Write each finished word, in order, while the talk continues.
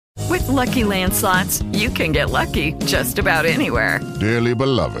Lucky Land Slots, you can get lucky just about anywhere. Dearly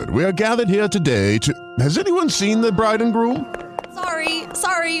beloved, we are gathered here today to... Has anyone seen the bride and groom?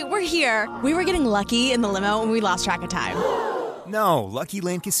 Sorry, we're here. We were getting lucky in the limo and we lost track of time. No, Lucky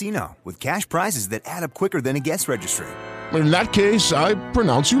Land Casino, with cash prizes that add up quicker than a guest registry. In that case, I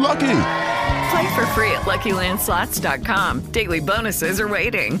pronounce you lucky. Play for free at LuckyLandSlots.com. Daily bonuses are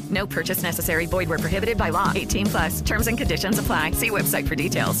waiting. No purchase necessary. Void where prohibited by law. 18+. Terms and conditions apply. See website for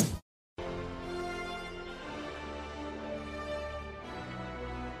details.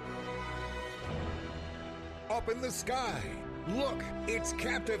 Up in the sky. Look, it's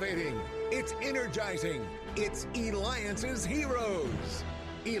captivating. It's energizing. It's Eliances Heroes.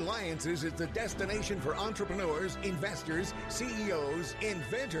 Eliances is the destination for entrepreneurs, investors, CEOs,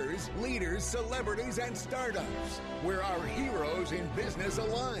 inventors, leaders, celebrities, and startups, where our heroes in business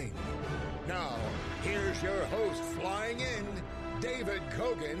align. Now, here's your host flying in, David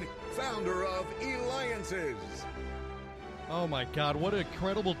Cogan, founder of Eliances. Oh my God, what an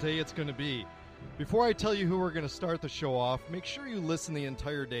incredible day it's going to be. Before I tell you who we're going to start the show off, make sure you listen the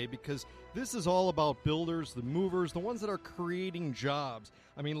entire day because this is all about builders, the movers, the ones that are creating jobs.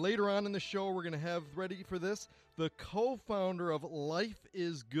 I mean, later on in the show, we're going to have, ready for this, the co-founder of Life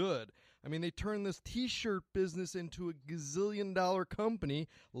is Good. I mean, they turned this T-shirt business into a gazillion-dollar company.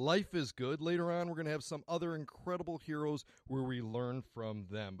 Life is Good. Later on, we're going to have some other incredible heroes where we learn from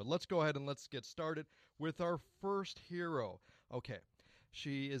them. But let's go ahead and let's get started with our first hero. Okay.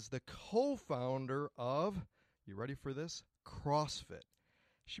 She is the co-founder of, you ready for this? CrossFit.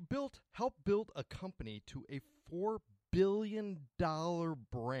 She helped build a company to a $4 billion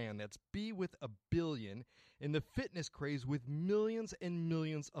brand. That's B with a billion in the fitness craze with millions and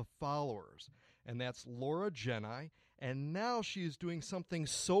millions of followers. And that's Laura Jenai. And now she is doing something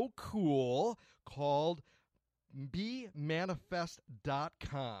so cool called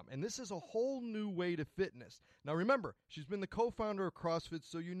bemanifest.com. And this is a whole new way to fitness. Now remember, she's been the co-founder of CrossFit,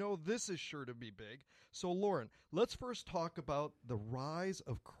 so you know this is sure to be big. So Lauren, let's first talk about the rise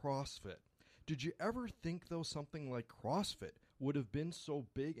of CrossFit. Did you ever think, though, something like CrossFit would have been so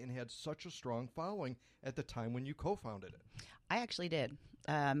big and had such a strong following at the time when you co-founded it? I actually did.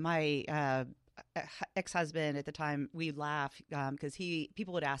 My ex-husband at the time, we'd laugh because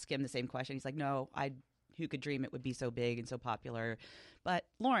people would ask him the same question. He's like, no, who could dream it would be so big and so popular? But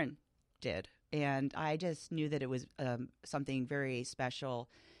Lauren did. And I just knew that it was something very special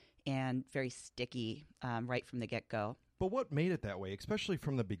and very sticky right from the get-go. But what made it that way, especially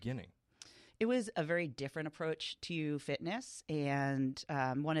from the beginning? It was a very different approach to fitness. And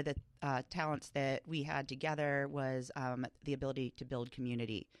one of the talents that we had together was the ability to build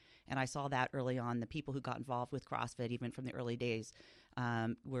community. And I saw that early on. The people who got involved with CrossFit, even from the early days,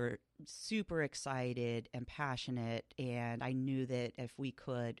 were super excited and passionate. And I knew that if we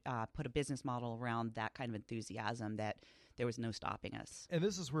could put a business model around that kind of enthusiasm, that there was no stopping us. And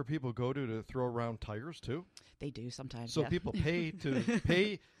this is where people go to throw around tires, too? They do sometimes, So yeah. people pay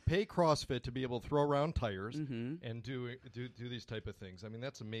CrossFit to be able to throw around tires and do these type of things. I mean,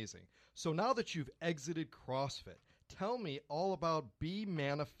 that's amazing. So now that you've exited CrossFit, tell me all about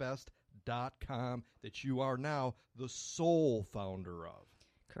bemanifest.com that you are now the sole founder of.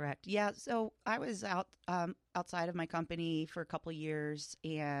 Correct. Yeah. So I was outside of my company for a couple of years,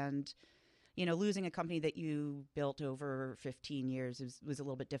 and losing a company that you built over 15 years was a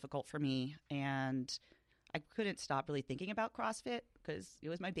little bit difficult for me, and I couldn't stop really thinking about CrossFit because it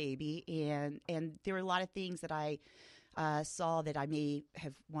was my baby, and there were a lot of things that I saw that I may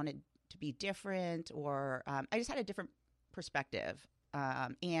have wanted to be different, or I just had a different perspective.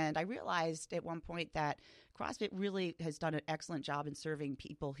 And I realized at one point that CrossFit really has done an excellent job in serving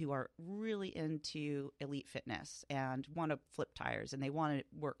people who are really into elite fitness and want to flip tires, and they want to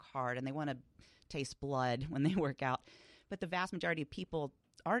work hard, and they want to taste blood when they work out. But the vast majority of people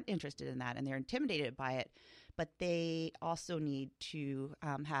aren't interested in that, and they're intimidated by it. But they also need to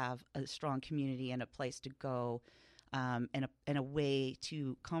have a strong community and a place to go, and a way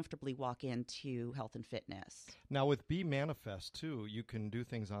to comfortably walk into health and fitness. Now with Be Manifest too, you can do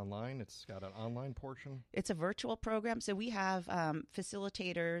things online. It's got an online portion. It's a virtual program, so we have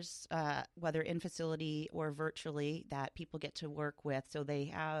facilitators, whether in facility or virtually, that people get to work with. So they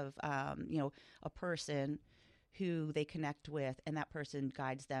have a person who they connect with, and that person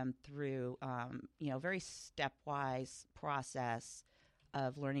guides them through very stepwise process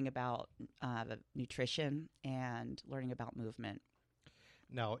of learning about nutrition and learning about movement.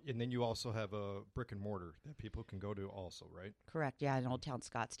 Now, and then you also have a brick and mortar that people can go to also, right? Correct. Yeah, in Old Town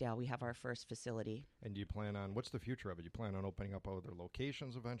Scottsdale, we have our first facility. And do you plan on, what's the future of it? You plan on opening up other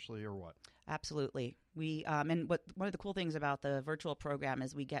locations eventually or what? Absolutely. We and one of the cool things about the virtual program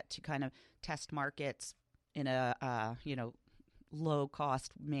is we get to kind of test markets in a low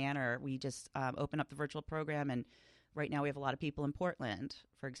cost manner. We just open up the virtual program, and right now we have a lot of people in Portland,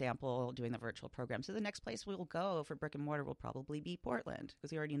 for example, doing the virtual program. So the next place we will go for brick and mortar will probably be Portland,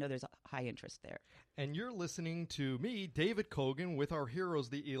 because we already know there's a high interest there. And you're listening to me, David Cogan, with our heroes,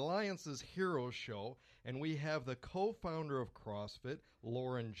 the Eliances Heroes Show. And we have the co-founder of CrossFit,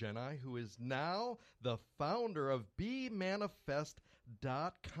 Lauren Jenai, who is now the founder of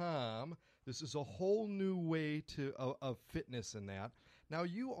BeManifest.com. This is a whole new way of fitness in that. Now,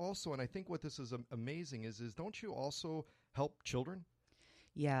 you also, and I think what this is amazing is don't you also help children?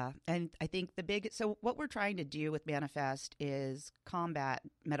 Yeah, and I think so what we're trying to do with Manifest is combat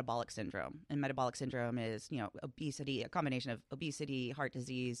metabolic syndrome. And metabolic syndrome is, obesity, a combination of obesity, heart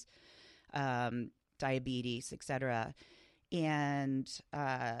disease, diabetes, etc. And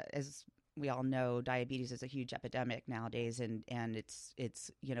as we all know, diabetes is a huge epidemic nowadays, and it's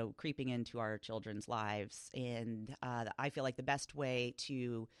creeping into our children's lives. And I feel like the best way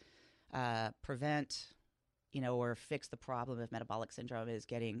to prevent, or fix the problem of metabolic syndrome is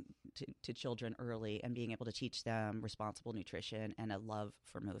getting to children early and being able to teach them responsible nutrition and a love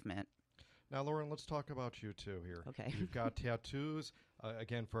for movement. Now, Lauren, let's talk about you too here. Okay. You've got tattoos.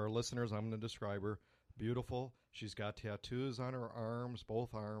 Again, for our listeners, I'm going to describe her. Beautiful. She's got tattoos on her arms,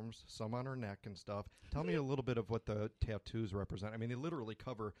 both arms, some on her neck and stuff. Tell me a little bit of what the tattoos represent. I mean, they literally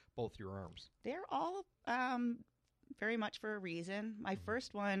cover both your arms. They're all very much for a reason. My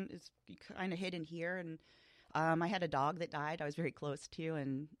first one is kind of hidden here, and I had a dog that died I was very close to,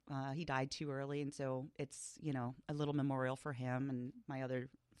 and he died too early, and so it's, a little memorial for him. And my other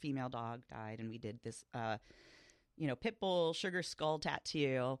female dog died, and we did this, pit bull sugar skull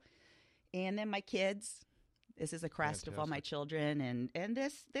tattoo. And then my kids, this is a crest of all my children. And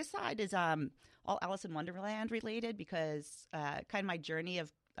this side is all Alice in Wonderland related, because kind of my journey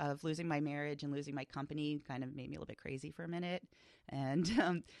of losing my marriage and losing my company kind of made me a little bit crazy for a minute.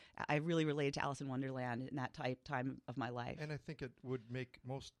 And I really related to Alice in Wonderland in that time of my life. And I think it would make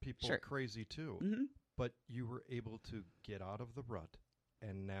most people crazy too. Mm-hmm. But you were able to get out of the rut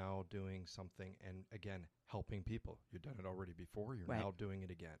and now doing something, and again, helping people. You've done it already before. You're now doing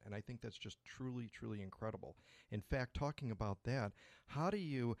it again. And I think that's just truly, truly incredible. In fact, talking about that, how do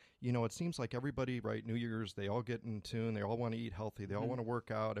you, it seems like everybody, right, New Year's, they all get in tune. They all want to eat healthy. They all want to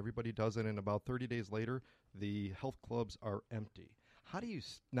work out. Everybody does it. And about 30 days later, the health clubs are empty. How do you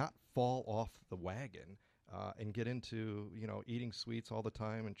not fall off the wagon and get into, eating sweets all the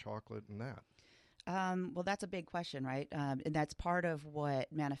time and chocolate and that? Well, that's a big question, right? And that's part of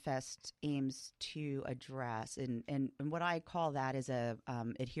what Manifest aims to address. And what I call that is a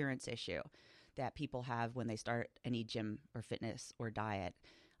adherence issue that people have when they start any gym or fitness or diet.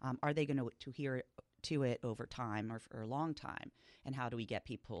 Are they going to adhere to it over time or for a long time? And how do we get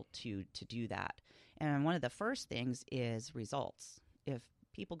people to do that? And one of the first things is results. If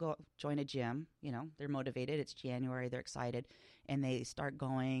people join a gym, they're motivated, it's January, they're excited, and they start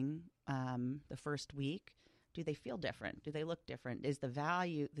going the first week, do they feel different? Do they look different? Is the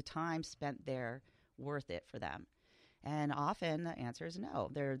time spent there worth it for them? And often the answer is no.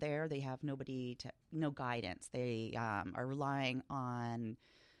 They're there, they have no guidance. They are relying on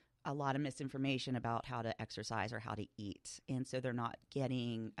a lot of misinformation about how to exercise or how to eat. And so they're not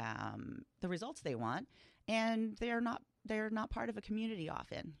getting the results they want, and they're not part of a community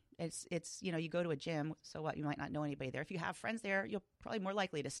often. It's you go to a gym, so what, you might not know anybody there. If you have friends there, you're probably more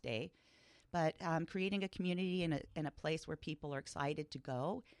likely to stay. But creating a community in a place where people are excited to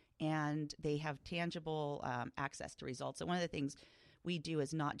go and they have tangible access to results. So one of the things we do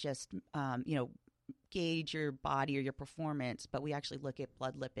is not just gauge your body or your performance, but we actually look at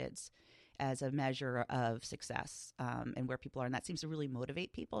blood lipids as a measure of success and where people are. And that seems to really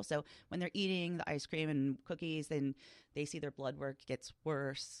motivate people. So when they're eating the ice cream and cookies, then they see their blood work gets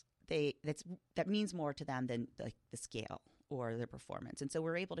worse. That means more to them than the scale or their performance. And so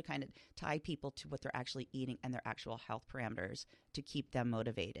we're able to kind of tie people to what they're actually eating and their actual health parameters to keep them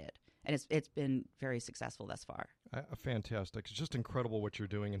motivated. And it's been very successful thus far. Fantastic. It's just incredible what you're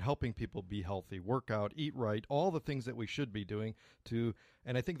doing and helping people be healthy, work out, eat right, all the things that we should be doing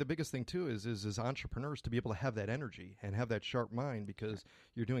and I think the biggest thing too is as entrepreneurs to be able to have that energy and have that sharp mind, because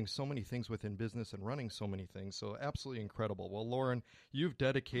you're doing so many things within business and running so many things. So absolutely incredible. Well, Lauren, you've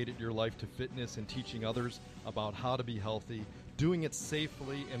dedicated your life to fitness and teaching others about how to be healthy, doing it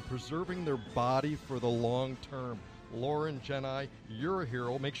safely and preserving their body for the long term. Lauren, Jenai, you're a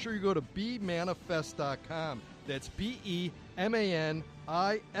hero. Make sure you go to bemanifest.com. That's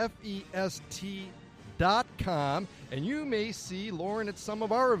BEMANIFEST.com. And you may see Lauren at some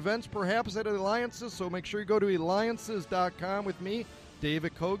of our events, perhaps at Eliances. So make sure you go to Eliances.com with me,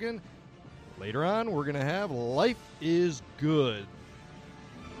 David Cogan. Later on, we're going to have Life is Good.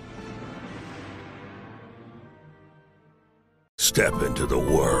 Step into the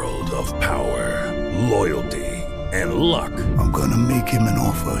world of power, loyalty, and luck. I'm gonna make him an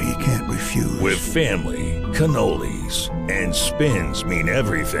offer he can't refuse. With family, cannolis, and spins mean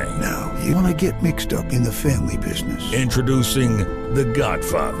everything. Now, you wanna get mixed up in the family business. Introducing The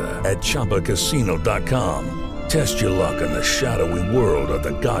Godfather at ChumbaCasino.com. Test your luck in the shadowy world of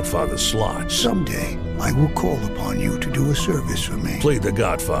The Godfather slot. Someday, I will call upon you to do a service for me. Play The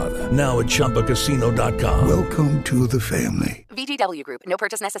Godfather, now at ChumbaCasino.com. Welcome to the family. VGW Group. No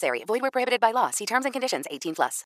purchase necessary. Void where prohibited by law. See terms and conditions. 18+.